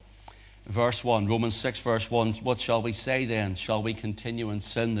Verse 1, Romans 6, verse 1, what shall we say then? Shall we continue in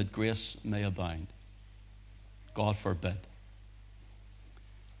sin that grace may abound? God forbid.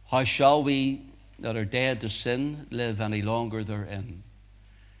 How shall we that are dead to sin live any longer therein?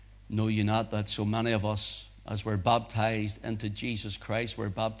 Know ye not that so many of us, as were baptized into Jesus Christ, were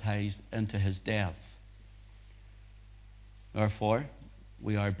baptized into his death? Therefore,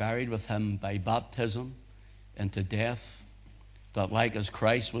 we are buried with him by baptism into death, that like as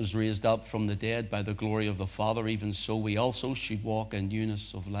Christ was raised up from the dead by the glory of the Father, even so we also should walk in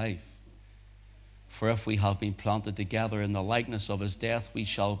newness of life. For if we have been planted together in the likeness of his death, we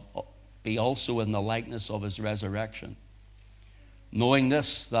shall be also in the likeness of his resurrection. Knowing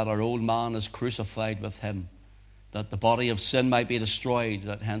this, that our old man is crucified with him, that the body of sin might be destroyed,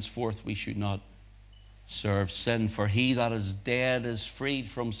 that henceforth we should not serve sin. For he that is dead is freed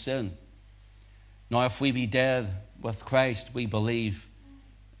from sin. Now if we be dead with Christ, we believe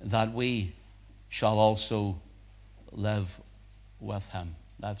that we shall also live with him.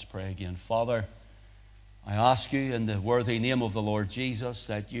 Let's pray again. Father, I ask you in the worthy name of the Lord Jesus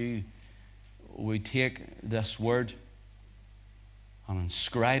that you would take this word and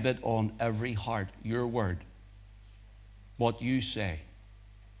inscribe it on every heart, your word, what you say.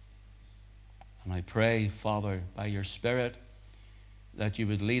 And I pray, Father, by your Spirit, that you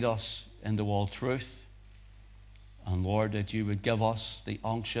would lead us into all truth. And Lord, that you would give us the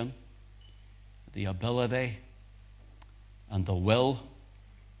unction, the ability, and the will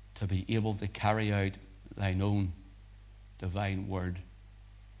to be able to carry out thine own divine word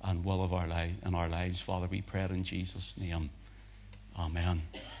and will of our life in our lives. Father, we pray it in Jesus' name. Amen.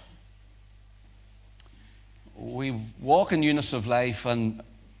 We walk in newness of life, and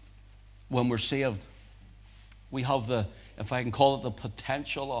when we're saved, we have the, if I can call it, the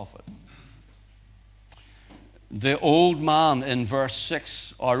potential of it. The old man in verse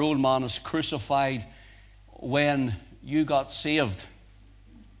 6, our old man is crucified when you got saved.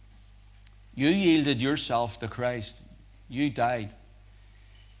 You yielded yourself to Christ. You died.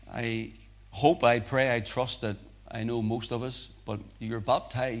 I hope, I pray, I trust that I know most of us, but you're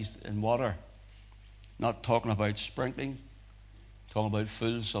baptized in water. Not talking about sprinkling, talking about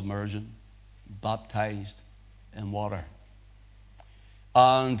full submersion. Baptized in water.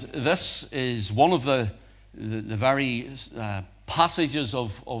 And this is one of the very passages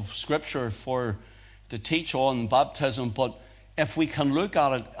of Scripture to teach on baptism. But if we can look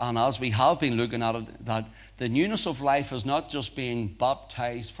at it, and as we have been looking at it, that the newness of life is not just being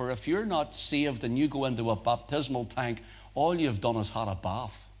baptized. For if you're not saved and you go into a baptismal tank, all you've done is had a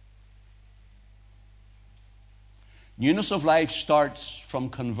bath. Newness of life starts from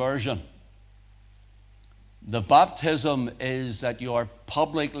conversion. The baptism is that you are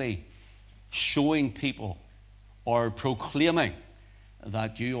publicly showing people or proclaiming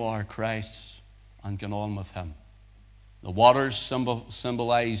that you are Christ's and get on with him. The waters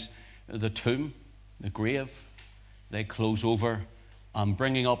symbolize the tomb, the grave. They close over, and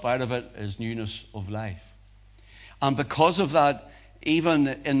bringing up out of it is newness of life. And because of that, even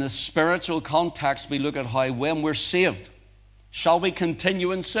in the spiritual context, we look at how when we're saved, shall we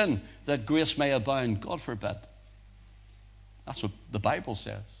continue in sin that grace may abound? God forbid. That's what the Bible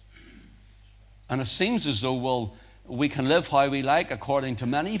says. And it seems as though, well, we can live how we like according to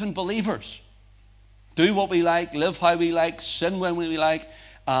many, even believers. Do what we like, live how we like, sin when we like,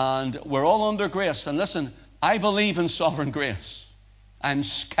 and we're all under grace. And listen, I believe in sovereign grace. I'm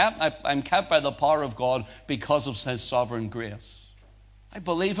kept by the power of God because of his sovereign grace. I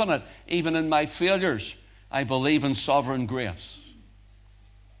believe in it. Even in my failures, I believe in sovereign grace.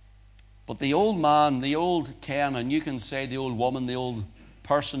 But the old man, the old Ken, and you can say the old woman, the old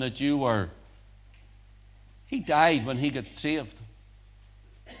person that you were, he died when he got saved.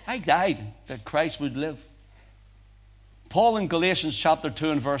 I died that Christ would live. Paul in Galatians chapter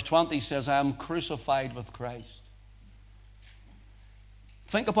 2 and verse 20 says, I am crucified with Christ.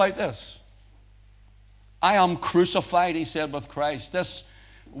 Think about this. I am crucified, he said, with Christ. This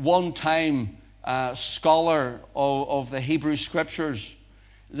one-time scholar of the Hebrew Scriptures,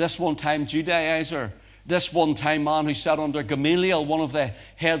 this one-time Judaizer, this one-time man who sat under Gamaliel, one of the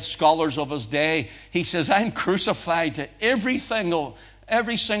head scholars of his day, he says, I'm crucified to every single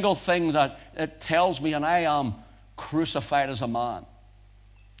thing that it tells me, and I am crucified as a man.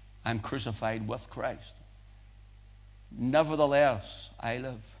 I'm crucified with Christ. Nevertheless, I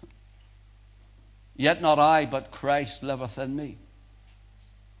live. Yet not I, but Christ liveth in me.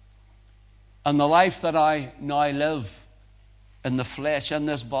 And the life that I now live in the flesh, in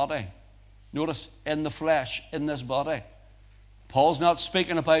this body. Notice, in the flesh, in this body. Paul's not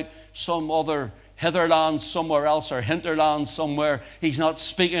speaking about some other hitherland somewhere else or hinterland somewhere. He's not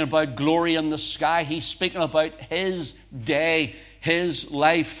speaking about glory in the sky. He's speaking about his day, his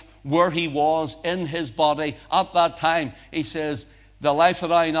life, where he was in his body at that time. He says, the life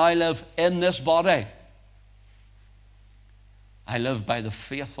that I now live in this body, I live by the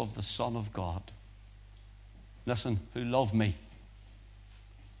faith of the Son of God. Listen, who loved me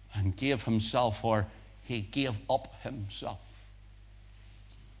and gave himself, or he gave up himself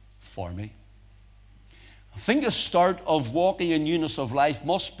for me. I think the start of walking in newness of life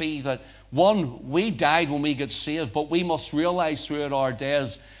must be that, one, we died when we get saved, but we must realize throughout our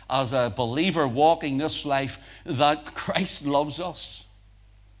days as a believer walking this life that Christ loves us.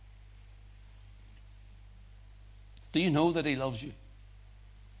 Do you know that he loves you?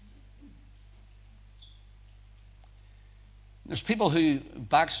 There's people who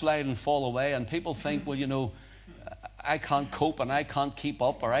backslide and fall away, and people think, well, you know, I can't cope and I can't keep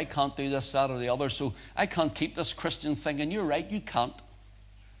up, or I can't do this, that, or the other, so I can't keep this Christian thing. And you're right, you can't.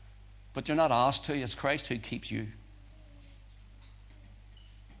 But you're not asked to. It's Christ who keeps you.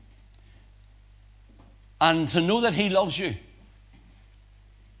 And to know that he loves you,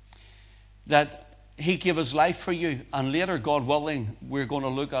 that he gave his life for you, and later, God willing, we're going to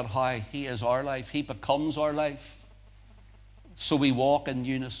look at how he is our life. He becomes our life. So we walk in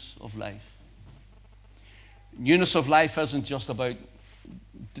newness of life. Newness of life isn't just about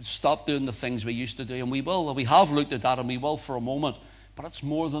stop doing the things we used to do, and we will. We have looked at that, and we will for a moment. But it's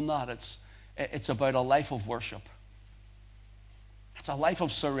more than that. It's about a life of worship. It's a life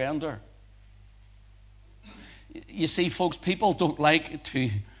of surrender. You see, folks, people don't like to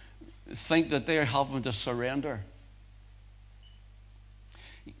think that they're having to surrender.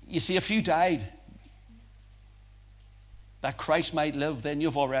 You see, if you died that Christ might live, then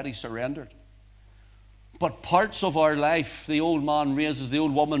you've already surrendered. But parts of our life, the old man raises, the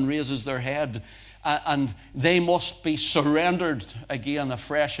old woman raises their head, and they must be surrendered again,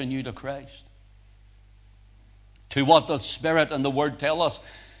 afresh and new to Christ. To what the Spirit and the Word tell us.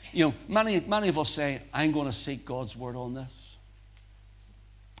 You know, many of us say, I'm going to seek God's Word on this.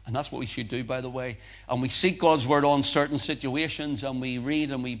 And that's what we should do, by the way. And we seek God's Word on certain situations, and we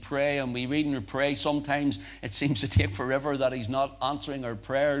read and we pray, and we read and we pray. Sometimes it seems to take forever that he's not answering our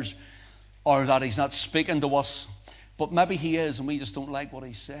prayers, or that he's not speaking to us. But maybe he is, and we just don't like what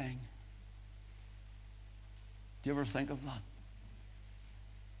he's saying. Do you ever think of that?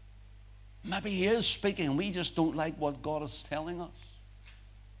 Maybe he is speaking, and we just don't like what God is telling us.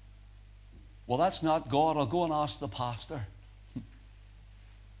 Well, that's not God. I'll go and ask the pastor.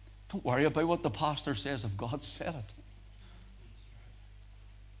 Don't worry about what the pastor says if God said it.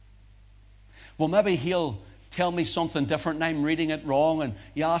 Well, maybe he'll tell me something different and I'm reading it wrong, and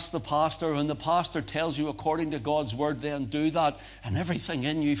you ask the pastor, and the pastor tells you according to God's word, then do that, and everything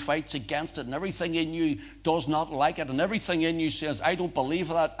in you fights against it, and everything in you does not like it, and everything in you says, I don't believe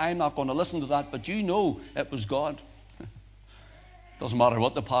that, I'm not going to listen to that, but you know it was God. Doesn't matter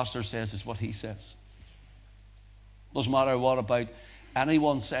what the pastor says, it's what he says. Doesn't matter what about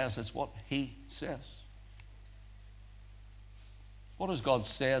anyone says, it's what he says. What has God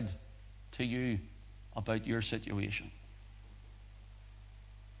said to you about your situation?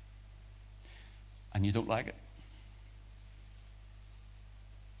 And you don't like it.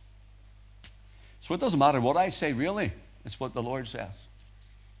 So it doesn't matter what I say, really. It's what the Lord says.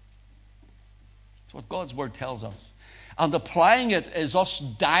 It's what God's word tells us. And applying it is us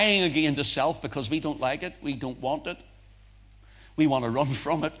dying again to self because we don't like it, we don't want it, we want to run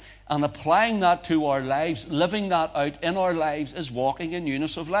from it. And applying that to our lives, living that out in our lives, is walking in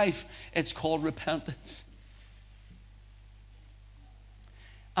newness of life. It's called repentance.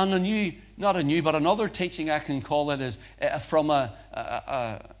 And another teaching I can call it is from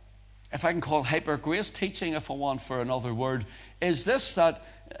if I can call hyper grace teaching, if I want for another word, is this that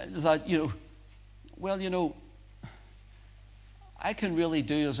I can really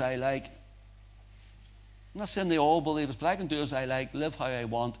do as I like. I'm not saying they all believe it, but I can do as I like, live how I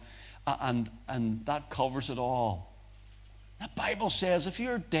want, and that covers it all. The Bible says if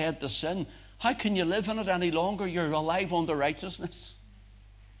you're dead to sin, how can you live in it any longer? You're alive unto righteousness.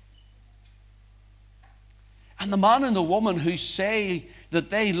 And the man and the woman who say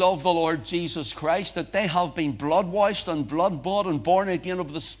that they love the Lord Jesus Christ, that they have been blood-washed and blood-bought and born again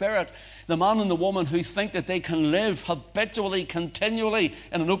of the Spirit, the man and the woman who think that they can live habitually, continually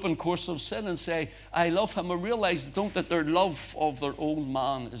in an open course of sin and say, I love him, and realize, don't, that their love of their old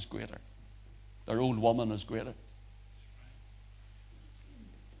man is greater. Their old woman is greater.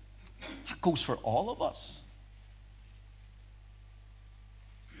 That goes for all of us.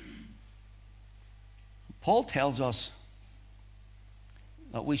 Paul tells us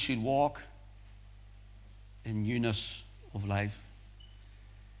that we should walk in newness of life.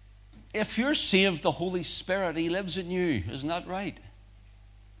 If you're saved, the Holy Spirit, He lives in you. Isn't that right?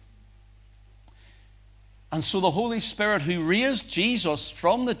 And so the Holy Spirit who raised Jesus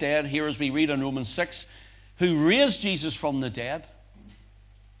from the dead, here as we read in Romans 6, who raised Jesus from the dead,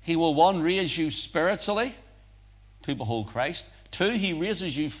 He will, one, raise you spiritually to behold Christ. Two, He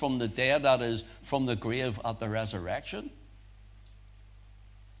raises you from the dead, that is, from the grave at the resurrection.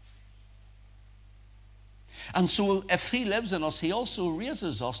 And so if He lives in us, He also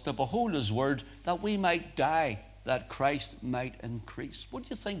raises us to behold His word, that we might die, that Christ might increase. What do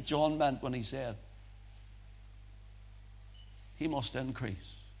you think John meant when he said, He must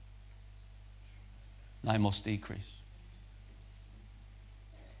increase, and I must decrease?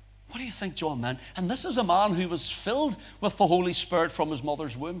 What do you think John meant? And this is a man who was filled with the Holy Spirit from his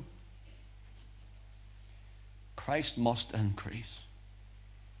mother's womb. Christ must increase.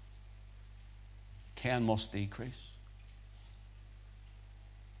 Ken must decrease.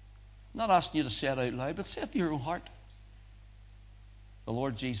 I'm not asking you to say it out loud, but say it to your own heart. The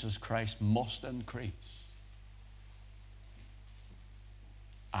Lord Jesus Christ must increase.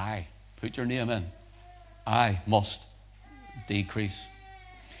 I, put your name in, I must decrease.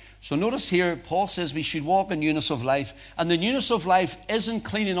 So notice here, Paul says we should walk in newness of life. And the newness of life isn't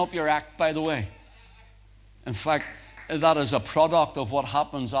cleaning up your act, by the way. In fact, that is a product of what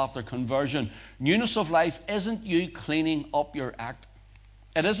happens after conversion. Newness of life isn't you cleaning up your act.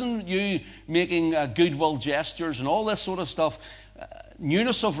 It isn't you making goodwill gestures and all this sort of stuff.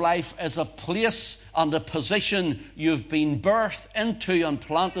 Newness of life is a place and a position you've been birthed into and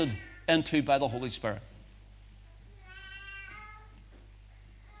planted into by the Holy Spirit.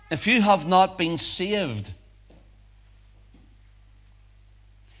 If you have not been saved,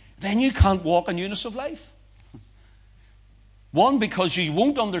 then you can't walk in newness of life. One, because you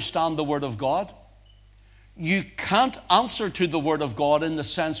won't understand the Word of God. You can't answer to the Word of God in the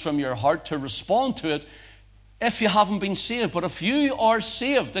sense from your heart to respond to it if you haven't been saved. But if you are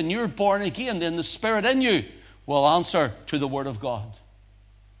saved and you're born again, then the Spirit in you will answer to the Word of God.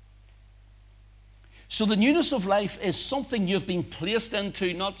 So the newness of life is something you've been placed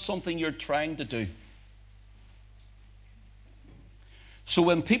into, not something you're trying to do. So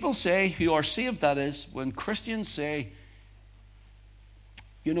when people say, who are saved that is, when Christians say,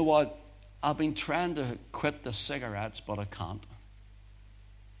 you know what, I've been trying to quit the cigarettes, but I can't.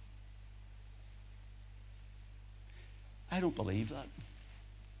 I don't believe that.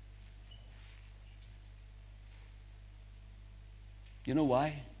 You know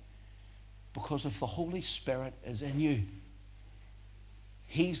why? Because if the Holy Spirit is in you,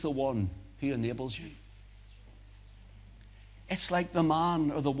 He's the one who enables you. It's like the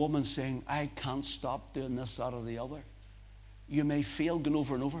man or the woman saying, I can't stop doing this, that, or the other. You may fail going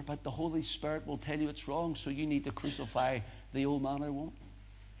over and over, but the Holy Spirit will tell you it's wrong, so you need to crucify the old man or woman.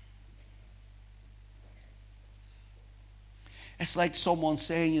 It's like someone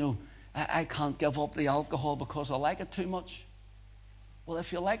saying, you know, I can't give up the alcohol because I like it too much. Well,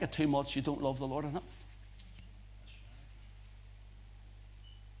 if you like it too much, you don't love the Lord enough.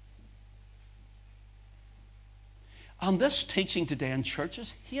 And this teaching today in church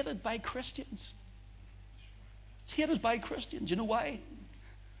is hated by Christians. It's hated by Christians. You know why?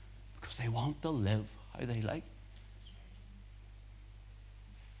 Because they want to live how they like.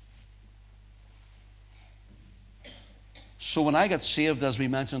 So when I got saved, as we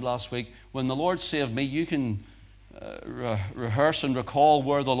mentioned last week, when the Lord saved me, you can rehearse and recall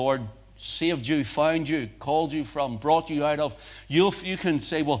where the Lord saved you, found you, called you from, brought you out of. You can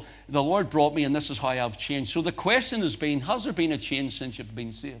say, well, the Lord brought me and this is how I've changed. So the question has been, has there been a change since you've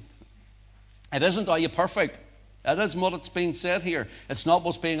been saved? It isn't, are you perfect? It isn't what it's being said here. It's not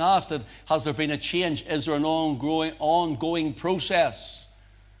what's being asked. Has there been a change? Is there an ongoing process?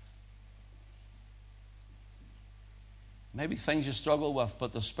 Maybe things you struggle with,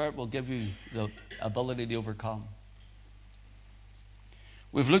 but the Spirit will give you the ability to overcome.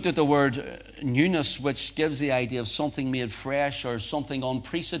 We've looked at the word newness, which gives the idea of something made fresh or something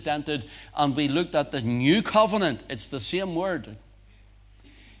unprecedented. And we looked at the new covenant. It's the same word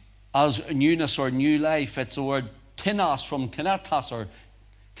as newness or new life. It's the word kinos from kinatos, or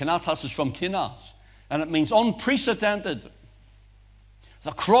kinatos is from kinos. And it means unprecedented.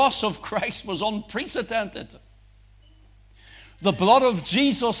 The cross of Christ was unprecedented. The blood of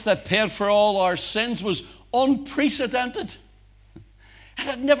Jesus that paid for all our sins was unprecedented. It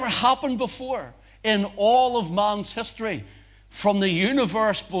had never happened before in all of man's history. From the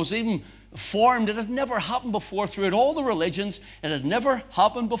universe was even formed. It had never happened before throughout all the religions. It had never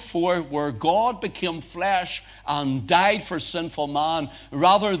happened before where God became flesh and died for sinful man,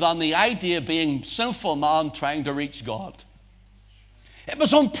 rather than the idea being sinful man trying to reach God. It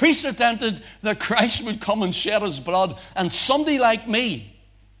was unprecedented that Christ would come and shed his blood, and somebody like me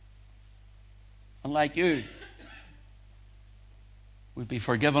and like you would be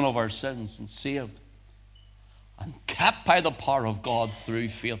forgiven of our sins and saved and kept by the power of God through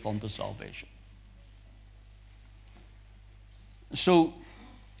faith unto salvation. So,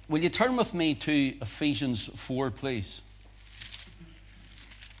 will you turn with me to Ephesians 4, please?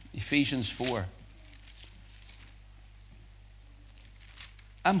 Ephesians 4.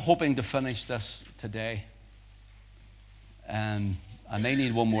 I'm hoping to finish this today. I may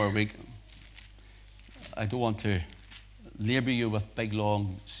need one more week. I don't want to labor you with big,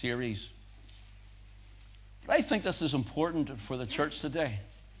 long series. But I think this is important for the church today.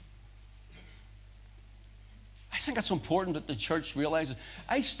 I think it's important that the church realizes.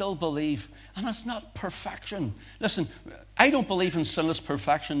 I still believe, and it's not perfection. Listen, I don't believe in sinless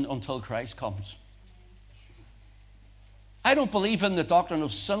perfection until Christ comes. I don't believe in the doctrine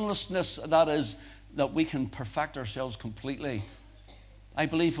of sinlessness, that is, that we can perfect ourselves completely. I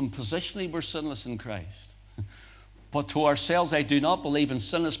believe in positionally we're sinless in Christ. But to ourselves, I do not believe in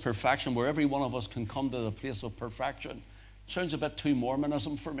sinless perfection where every one of us can come to the place of perfection. It sounds a bit too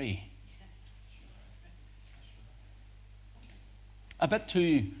Mormonism for me. A bit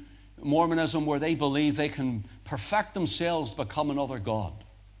too Mormonism where they believe they can perfect themselves to become another God.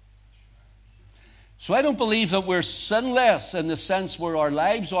 So I don't believe that we're sinless in the sense where our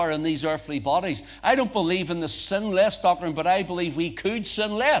lives are in these earthly bodies. I don't believe in the sinless doctrine, but I believe we could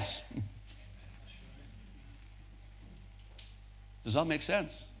sin less. Does that make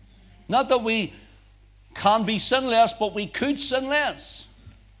sense? Not that we can be sinless, but we could sin less.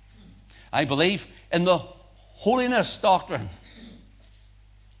 I believe in the holiness doctrine.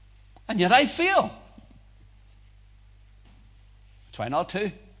 And yet I fail. Try not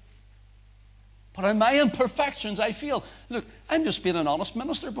to. But in my imperfections, I feel, look, I'm just being an honest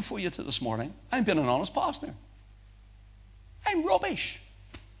minister before you this morning. I'm being an honest pastor. I'm rubbish.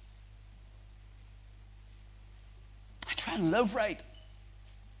 I try and live right.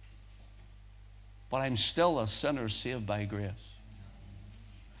 But I'm still a sinner saved by grace.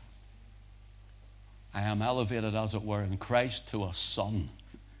 I am elevated, as it were, in Christ to a son.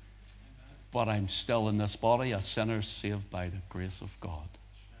 But I'm still in this body, a sinner saved by the grace of God.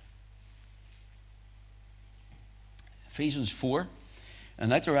 Ephesians 4,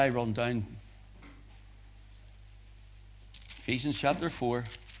 and that's where I run down. Ephesians chapter 4,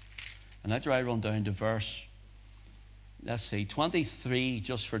 and that's where I run down to verse, let's see, 23,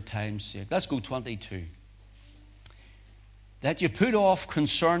 just for time's sake. Let's go 22. That you put off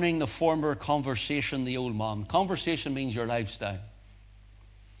concerning the former conversation, the old man. Conversation means your lifestyle,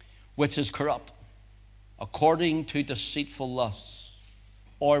 which is corrupt, according to deceitful lusts,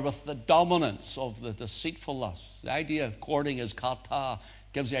 or with the dominance of the deceitful lusts. The idea according is kata,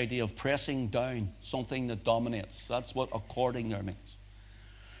 gives the idea of pressing down, something that dominates. That's what according there means.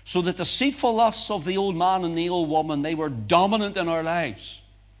 So the deceitful lusts of the old man and the old woman, they were dominant in our lives.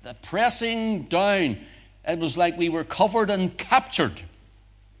 The pressing down, it was like we were covered and captured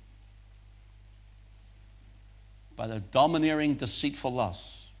by the domineering deceitful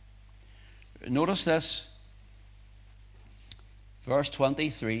lusts. Notice this. Verse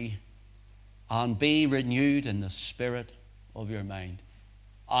 23, and be renewed in the spirit of your mind.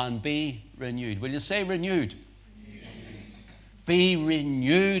 And be renewed. Will you say renewed? Be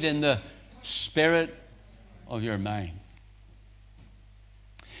renewed in the spirit of your mind.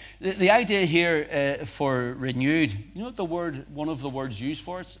 The idea here for renewed, you know what the word, one of the words used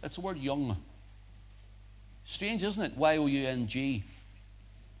for it? It's the word young. Strange, isn't it? Y-O-U-N-G.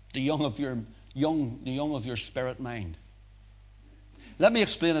 The young of your spirit mind. Let me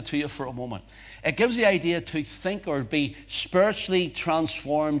explain it to you for a moment. It gives the idea to think or be spiritually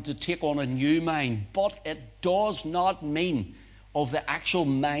transformed, to take on a new mind, but it does not mean of the actual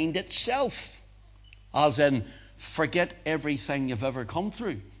mind itself, as in forget everything you've ever come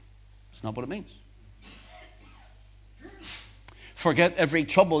through. It's not what it means. Forget every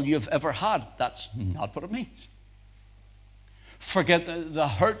trouble you've ever had. That's not what it means. Forget the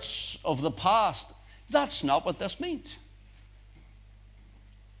hurts of the past. That's not what this means.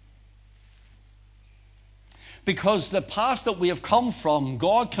 Because the past that we have come from,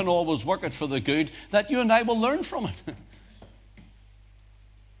 God can always work it for the good, that you and I will learn from it.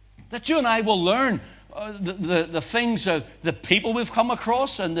 That you and I will learn the things, the people we've come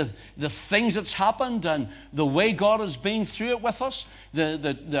across, and the things that's happened, and the way God has been through it with us,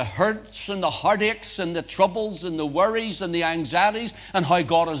 the hurts and the heartaches and the troubles and the worries and the anxieties, and how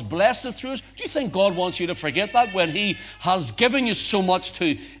God has blessed it through us. Do you think God wants you to forget that when He has given you so much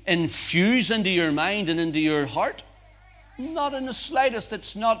to infuse into your mind and into your heart? Not in the slightest.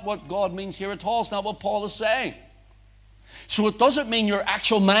 It's not what God means here at all. It's not what Paul is saying. So it doesn't mean your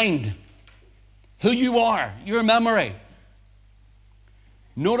actual mind, who you are, your memory.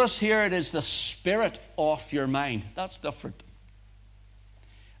 Notice here it is the spirit of your mind. That's different.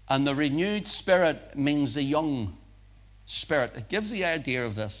 And the renewed spirit means the young spirit. It gives the idea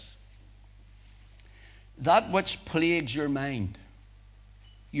of this. That which plagues your mind,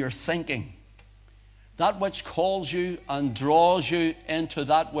 your thinking, that which calls you and draws you into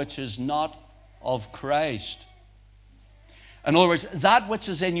that which is not of Christ. In other words, that which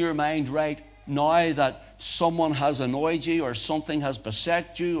is in your mind right now, that someone has annoyed you, or something has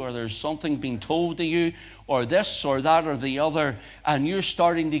beset you, or there's something being told to you, or this or that or the other, and you're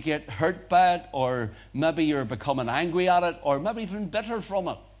starting to get hurt by it, or maybe you're becoming angry at it, or maybe even bitter from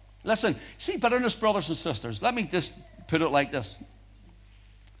it. Listen, see, bitterness, brothers and sisters, let me just put it like this.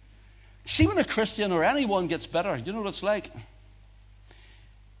 See, when a Christian or anyone gets bitter, you know what it's like?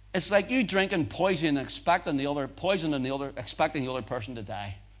 It's like you drinking poison, expecting the other person to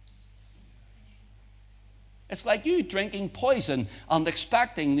die. It's like you drinking poison and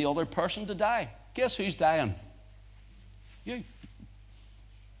expecting the other person to die. Guess who's dying? You.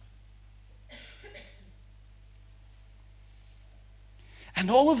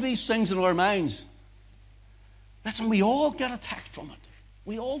 And all of these things in our minds, listen, we all get attacked from it.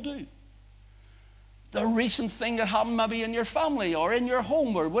 We all do. The recent thing that happened maybe in your family or in your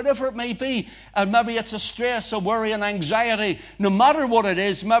home or whatever it may be, and maybe it's a stress, a worry, and anxiety. No matter what it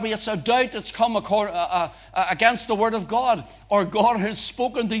is, maybe it's a doubt that's come against the Word of God, or God has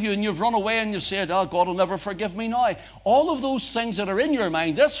spoken to you and you've run away and you've said, oh, God will never forgive me now. All of those things that are in your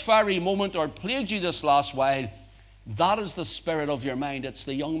mind this very moment or plagued you this last while, that is the spirit of your mind. It's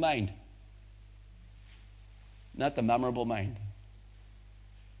the young mind, not the memorable mind.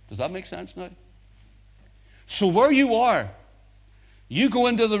 Does that make sense now? So where you are, you go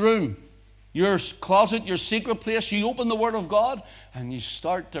into the room, your closet, your secret place, you open the Word of God, and you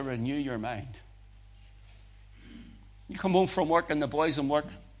start to renew your mind. You come home from work, and the boys in work,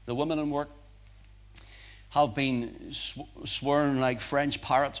 the women in work, have been swearing like French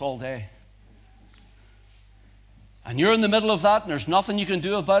parrots all day. And you're in the middle of that, and there's nothing you can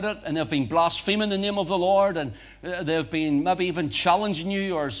do about it, and they've been blaspheming the name of the Lord, and they've been maybe even challenging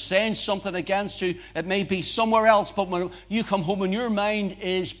you or saying something against you. It may be somewhere else, but when you come home and your mind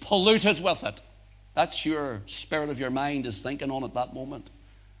is polluted with it, that's your spirit of your mind is thinking on at that moment.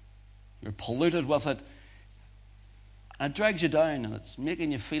 You're polluted with it, and it drags you down, and it's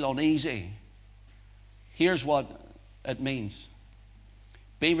making you feel uneasy. Here's what it means.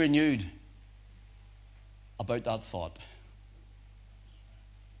 Be renewed about that thought.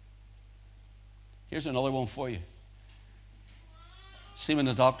 Here's another one for you. See, when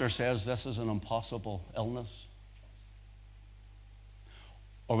the doctor says this is an impossible illness,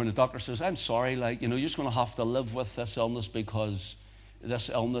 or when the doctor says, I'm sorry, you're just going to have to live with this illness because this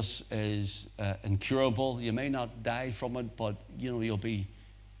illness is incurable. You may not die from it, but you'll be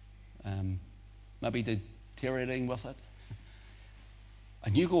maybe deteriorating with it.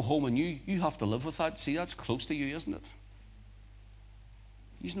 And you go home and you have to live with that. See, that's close to you, isn't it?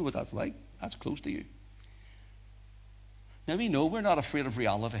 You know what that's like. That's close to you. Now, we know we're not afraid of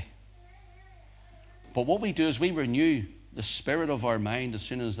reality. But what we do is we renew the spirit of our mind as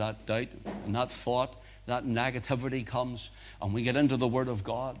soon as that doubt and that thought, that negativity comes, and we get into the Word of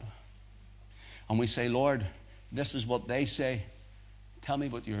God. And we say, Lord, this is what they say. Tell me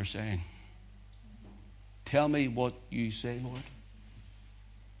what you're saying. Tell me what you say, Lord.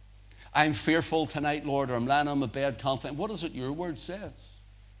 I'm fearful tonight, Lord, or I'm lying on my bed confident. What is it your Word says?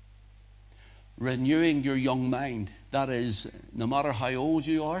 Renewing your young mind. That is, no matter how old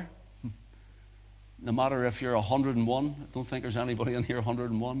you are, no matter if you're 101. I don't think there's anybody in here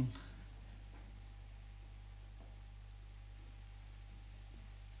 101.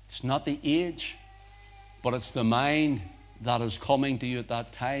 It's not the age, but it's the mind that is coming to you at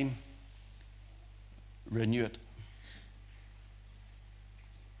that time. Renew it.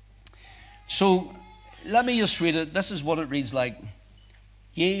 So, let me just read it. This is what it reads like.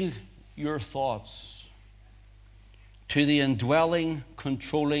 Yield your thoughts to the indwelling,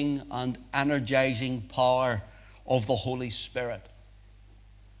 controlling, and energizing power of the Holy Spirit.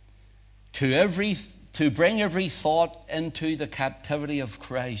 To bring every thought into the captivity of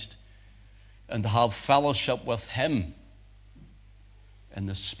Christ. and to have fellowship with Him in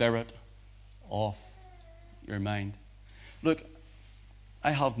the spirit of your mind. Look,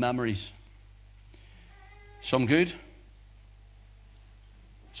 I have memories. Some good,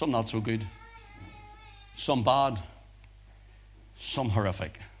 some not so good, some bad, some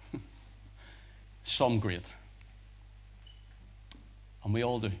horrific, some great. And we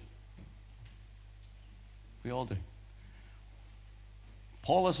all do. We all do.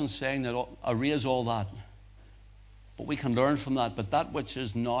 Paul isn't saying that erase all that, but we can learn from that. But that which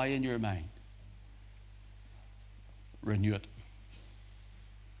is now in your mind, renew it.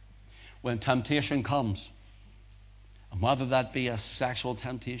 When temptation comes, and whether that be a sexual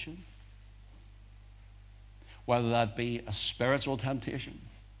temptation, whether that be a spiritual temptation,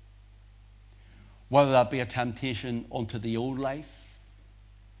 whether that be a temptation unto the old life,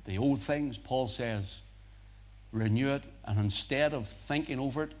 the old things, Paul says, renew it, and instead of thinking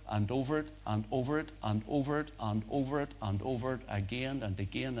over it and over it and over it and over it and over it and over it again and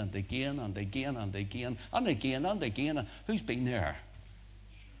again and again and again and again and again and again, who's been there?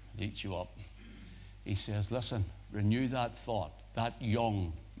 It eats you up. He says, listen, renew that thought, that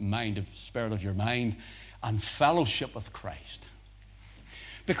young mind of spirit of your mind, and fellowship with Christ.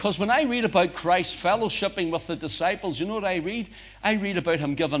 Because when I read about Christ fellowshipping with the disciples, you know what I read? I read about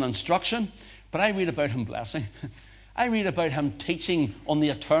Him giving instruction, but I read about Him blessing. I read about Him teaching on the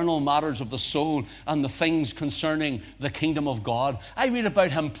eternal matters of the soul and the things concerning the kingdom of God. I read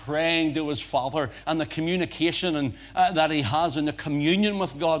about Him praying to His Father and the communication that He has and the communion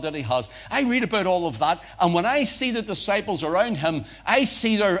with God that He has. I read about all of that, and when I see the disciples around Him, I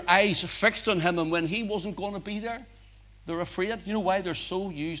see their eyes fixed on Him, and when He wasn't going to be there, they're afraid. You know why? They're so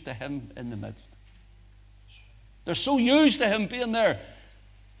used to Him in the midst. They're so used to Him being there.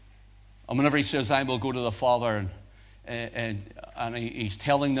 And whenever He says, I will go to the Father, and He's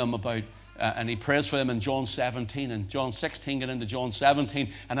telling them about, and He prays for them in John 17, and John 16, get into John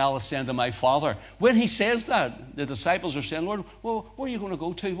 17, and I'll ascend to my Father. When He says that, the disciples are saying, Lord, well, where are you going to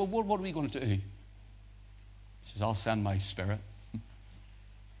go to? Well, what are we going to do? He says, I'll send my Spirit. You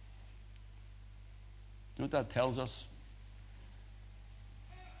know what that tells us?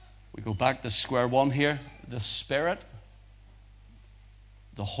 We go back to square one here. The Spirit,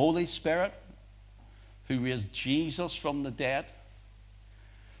 the Holy Spirit, who raised Jesus from the dead,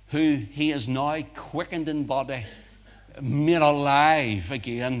 who He is now quickened in body, made alive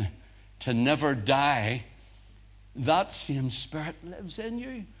again to never die, that same Spirit lives in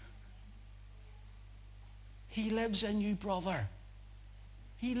you. He lives in you, brother.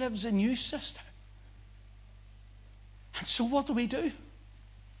 He lives in you, sister. And so what do?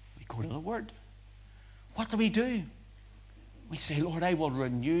 We go to the Word. What do? We say, Lord, I will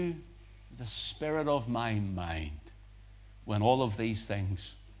renew the spirit of my mind when all of these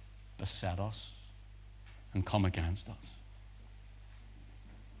things beset us and come against us.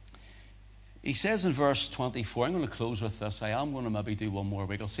 He says in verse 24, I'm going to close with this. I am going to maybe do one more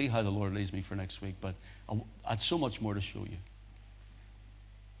week. I'll see how the Lord leads me for next week, but I had so much more to show you.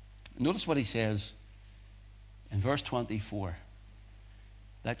 Notice what he says in verse 24.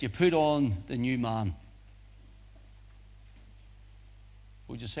 That you put on the new man.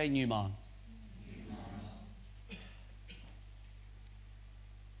 Would you say new man? New man.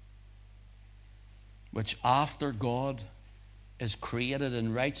 Which after God is created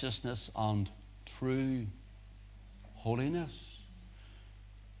in righteousness and true holiness.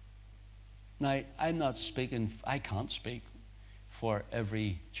 Now, I'm not speaking, I can't speak for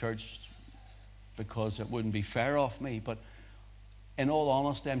every church because it wouldn't be fair of me, but in all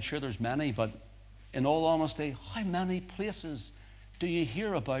honesty, I'm sure there's many, but in all honesty, how many places do you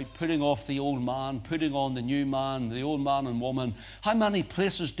hear about putting off the old man, putting on the new man, the old man and woman? How many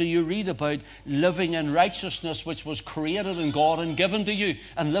places do you read about living in righteousness which was created in God and given to you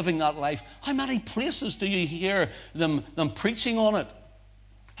and living that life? How many places do you hear them preaching on it?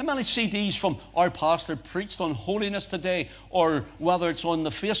 How many CDs from our pastor preached on holiness today, or whether it's on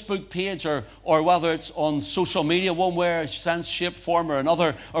the Facebook page or whether it's on social media one way, sense, shape, form or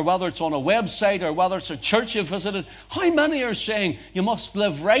another, or whether it's on a website or whether it's a church you visited, how many are saying you must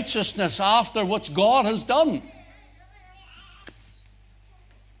live righteousness after what God has done?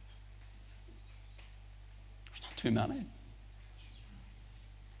 There's not too many.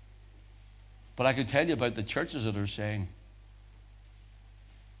 But I could tell you about the churches that are saying,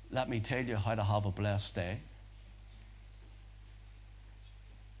 let me tell you how to have a blessed day.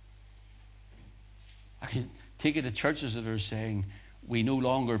 I can take you to churches that are saying, we no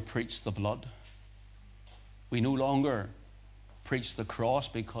longer preach the blood. We no longer preach the cross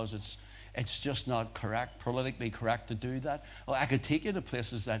because it's just not correct, politically correct to do that. Well, I could take you to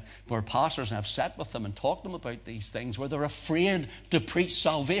places where pastors, and I've sat with them and talked to them about these things, where they're afraid to preach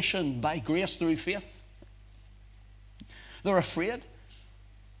salvation by grace through faith. They're afraid.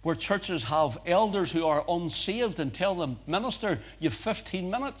 Where churches have elders who are unsaved and tell them, minister, you've 15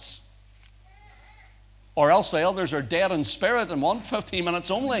 minutes. Or else the elders are dead in spirit and want 15 minutes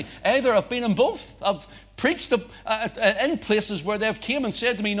only. Either I've been in both. I've preached in places where they've came and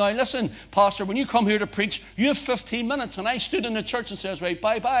said to me, now listen, pastor, when you come here to preach, you have 15 minutes. And I stood in the church and says, right,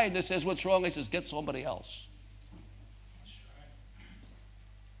 bye-bye. And they says, what's wrong? I says, get somebody else.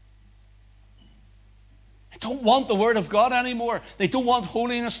 They don't want the Word of God anymore. They don't want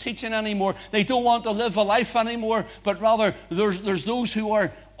holiness teaching anymore. They don't want to live a life anymore. But rather, there's those who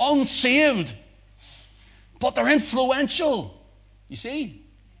are unsaved, but they're influential. You see?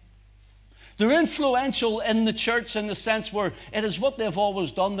 They're influential in the church in the sense where it is what they've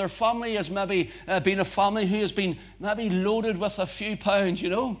always done. Their family has maybe been a family who has been maybe loaded with a few pounds, you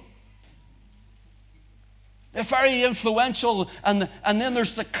know. They're very influential. And then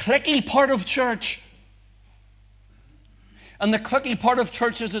there's the cliquey part of church. And the cliquey part of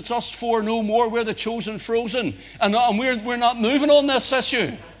church is it's us four no more. We're the chosen frozen. And we're not moving on this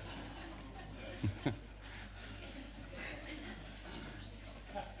issue.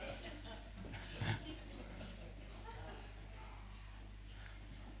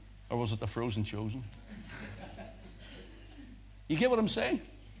 Or was it the frozen chosen? You get what I'm saying?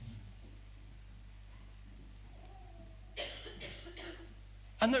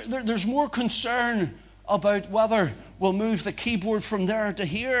 And there's more concern about whether we'll move the keyboard from there to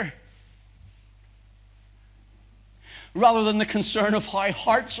here, rather than the concern of how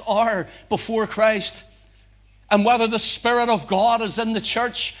hearts are before Christ. And whether the Spirit of God is in the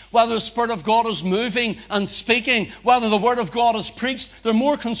church, whether the Spirit of God is moving and speaking, whether the Word of God is preached, they're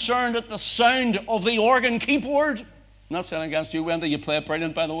more concerned at the sound of the organ keyboard. I'm not saying against you, Wendy, you play it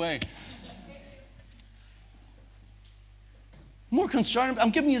brilliant, by the way. More concerned, I'm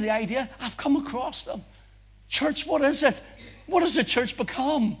giving you the idea, I've come across them. Church, what is it? What has the church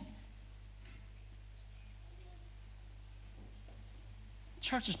become?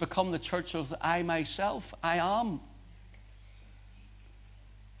 Church has become the church of the I, myself, I am.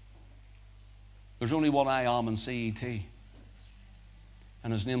 There's only one I am in CET.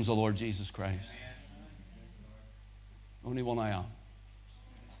 And his name's the Lord Jesus Christ. Only one I am.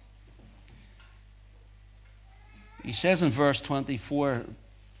 He says in verse 24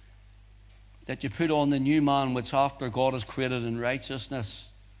 that you put on the new man which after God has created in righteousness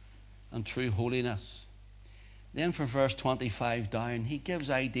and true holiness. Then from verse 25 down, he gives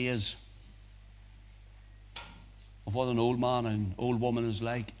ideas of what an old man and old woman is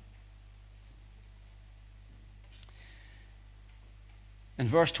like. In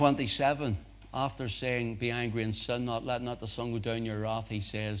verse 27, after saying, be angry and sin not, let not the sun go down your wrath, he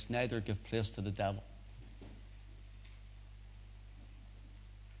says, neither give place to the devil.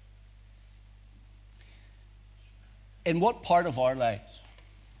 In what part of our lives,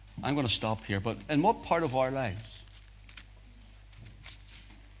 I'm going to stop here, but in what part of our lives?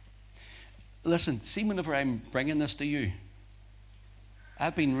 Listen, see, whenever I'm bringing this to you,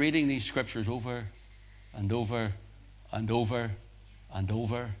 I've been reading these scriptures over and over and over and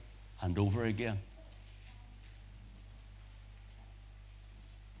over and over again.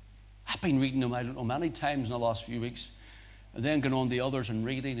 I've been reading them, I don't know, many times in the last few weeks, and then going on to others and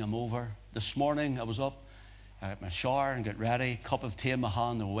reading them over. This morning I was up, I had my shower and get ready, cup of tea in my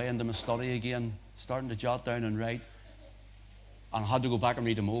hand, away into my study again, starting to jot down and write. And I had to go back and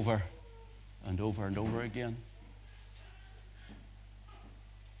read them over and over and over again.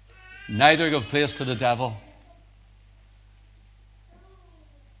 Neither give place to the devil.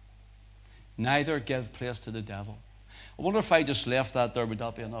 Neither give place to the devil. I wonder if I just left that there, would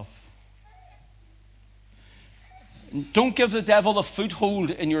that be enough? Don't give the devil a foothold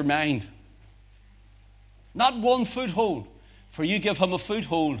in your mind. Not one foothold. For you give him a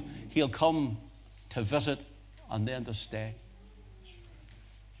foothold, he'll come to visit and then to stay.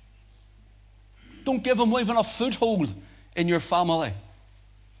 Don't give him even a foothold in your family.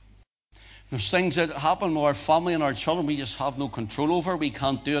 There's things that happen with our family and our children we just have no control over. We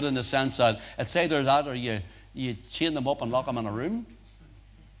can't do it in the sense that it's either that or you chain them up and lock them in a room.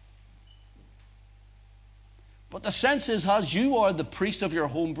 But the sense is, as you are the priest of your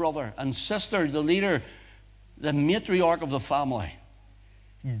home, brother and sister, the leader, the matriarch of the family,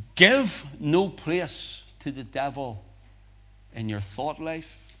 give no place to the devil in your thought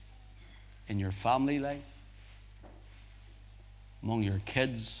life, in your family life, among your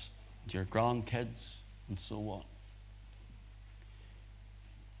kids, your grandkids, and so on.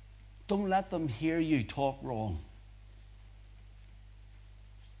 Don't let them hear you talk wrong.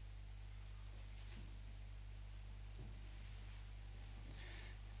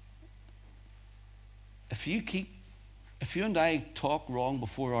 If you and I talk wrong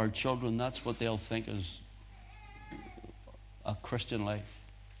before our children, that's what they'll think is a Christian life.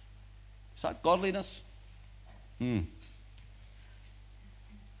 Is that godliness?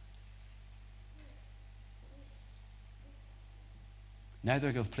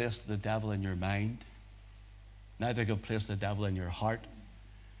 Neither give place to the devil in your mind, neither give place to the devil in your heart,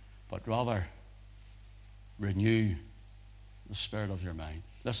 but rather renew the spirit of your mind.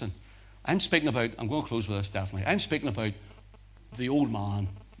 Listen, I'm going to close with this definitely. I'm speaking about the old man,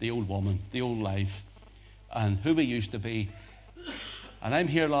 the old woman, the old life, and who we used to be. And I'm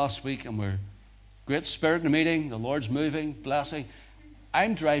here last week, and we're great spirit in the meeting, the Lord's moving, blessing.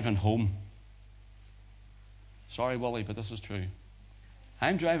 I'm driving home. Sorry, Willie, but this is true.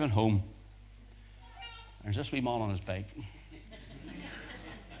 I'm driving home. There's this wee man on his bike.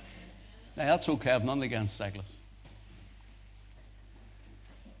 Now, that's okay. I've nothing against cyclists.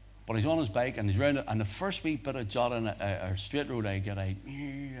 But he's on his bike, and he's round it, and the first wee bit of jot in a straight road I get out,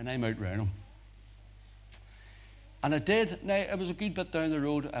 and I'm out round him. And I did. Now, it was a good bit down the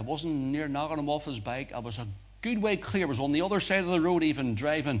road. I wasn't near knocking him off his bike. I was a good way clear. I was on the other side of the road even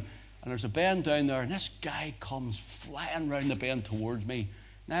driving. And there's a bend down there, and this guy comes flying round the bend towards me.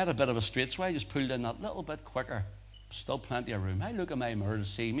 And I had a bit of a straight, so I just pulled in that little bit quicker. Still plenty of room. I look at my mirror to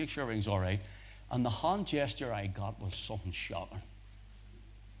see, make sure everything's all right. And the hand gesture I got was something shocking.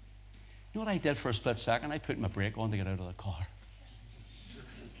 You know what I did for a split second? I put my brake on to get out of the car.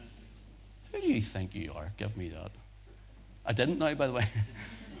 Who do you think you are? Give me that. I didn't now, by the way.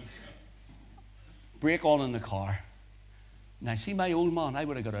 Brake on in the car. Now, see my old man, I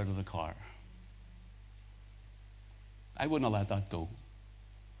would have got out of the car. I wouldn't have let that go.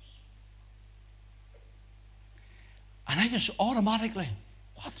 And I just automatically,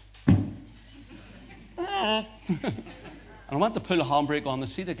 what? And I went to pull a handbrake on to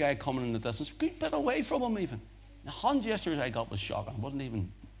see the guy coming in the distance, a good bit away from him even. The hand gestures I got was shocking. I wouldn't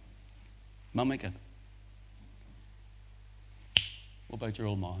even mimic it. What about your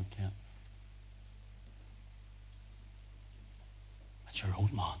old man, Ken? That's your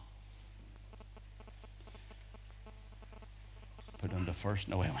old man. Put on the first.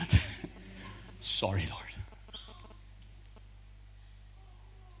 No, I went. Sorry, Lord.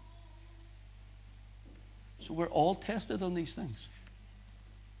 So we're all tested on these things.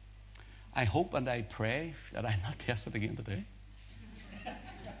 I hope and I pray that I'm not tested again today.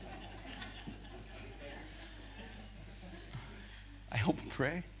 I hope and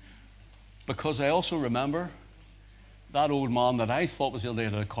pray. Because I also remember that old man that I thought was the other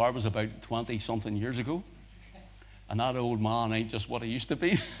end of the car was about 20-something years ago. And that old man ain't just what he used to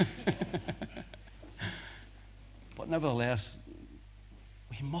be. But nevertheless,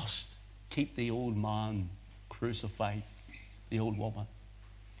 we must keep the old man crucified, the old woman.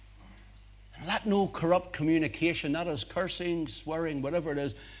 And let no corrupt communication, that is cursing, swearing, whatever it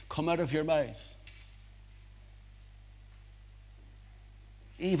is, come out of your mouth.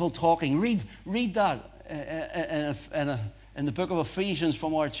 Evil talking. Read that in the book of Ephesians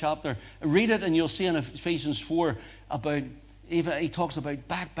from our chapter. Read it and you'll see in Ephesians 4 about, even he talks about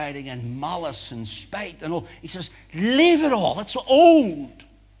backbiting and malice and spite and all. He says, leave it all. It's old.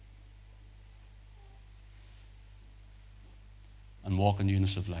 And walk in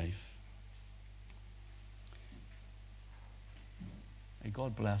newness of life. May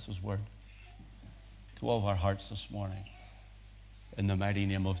God bless His word to all of our hearts this morning. In the mighty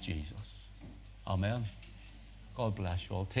name of Jesus. Amen. God bless you all.